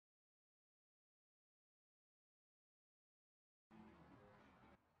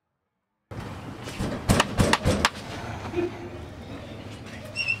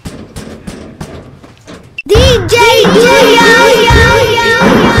I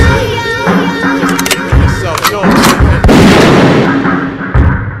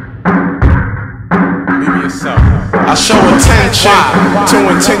show attention to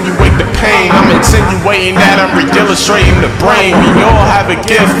insinuate the pain. I'm insinuating that I'm re-illustrating the brain. We all have a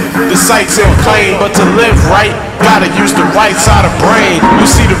gift, the sight's in plain, but to live right, gotta use the right side of brain. You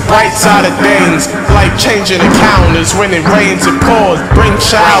see the bright side of things, like changing encounters when it rains and pours. Bring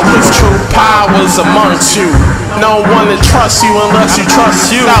showers, true powers amongst you. No one to trust you unless you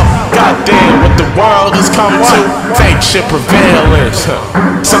trust you. Goddamn, what the world has come to. Fake shit prevailing.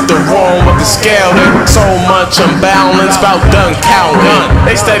 Something wrong with the scale, so much unbalance, about done counting.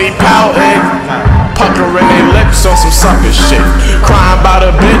 They steady pouting, puckering their lips on some sucker shit. Crying about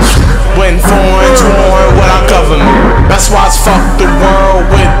a bitch when foreign's warring with our government. That's why it's fuck the world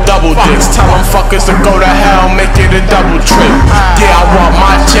with double dicks. Tell them fuckers to go to hell, make it a double trip. Yeah, I want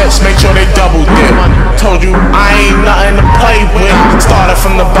my chips, make sure they double dip. Told you I ain't nothing to play with. Started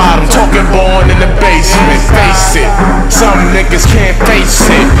from the bottom, talking born in the basement. Face it, some niggas can't face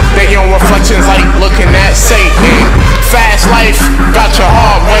it. They own reflections like looking at Satan. Fast life, got your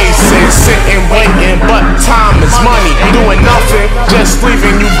heart racing. Sitting, waiting, but time is money. Doing nothing, just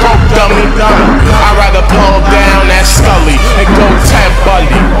leaving you broke, dummy. I'd rather pull down that Scully and go Ted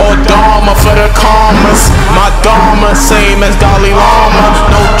Bundy or Dharma for the karmas. My Dharma, same as Dalai Lama.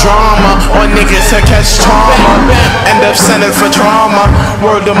 No drama, or niggas to catch trauma. End up sending for trauma.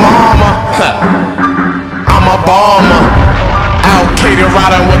 Word to mama. I'm a bomber. Out Katie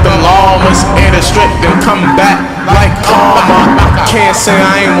riding with them llamas. Air the strip, then come back like karma. Can't say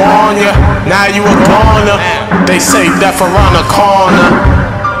I ain't warn ya. Now you a goner. They say death around the corner.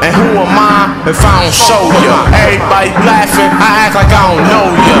 And who am I if I don't show ya? Everybody laughing, I act like I don't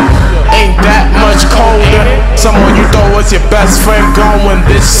know ya. Ain't that much colder? Someone you thought was your best friend going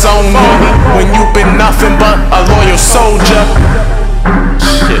this on ya. When you been nothing but a loyal soldier.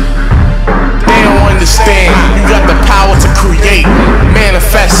 Shit. They don't understand, you got the power to create,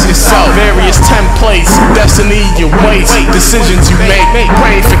 manifest yourself. Various templates, destiny you waste, decisions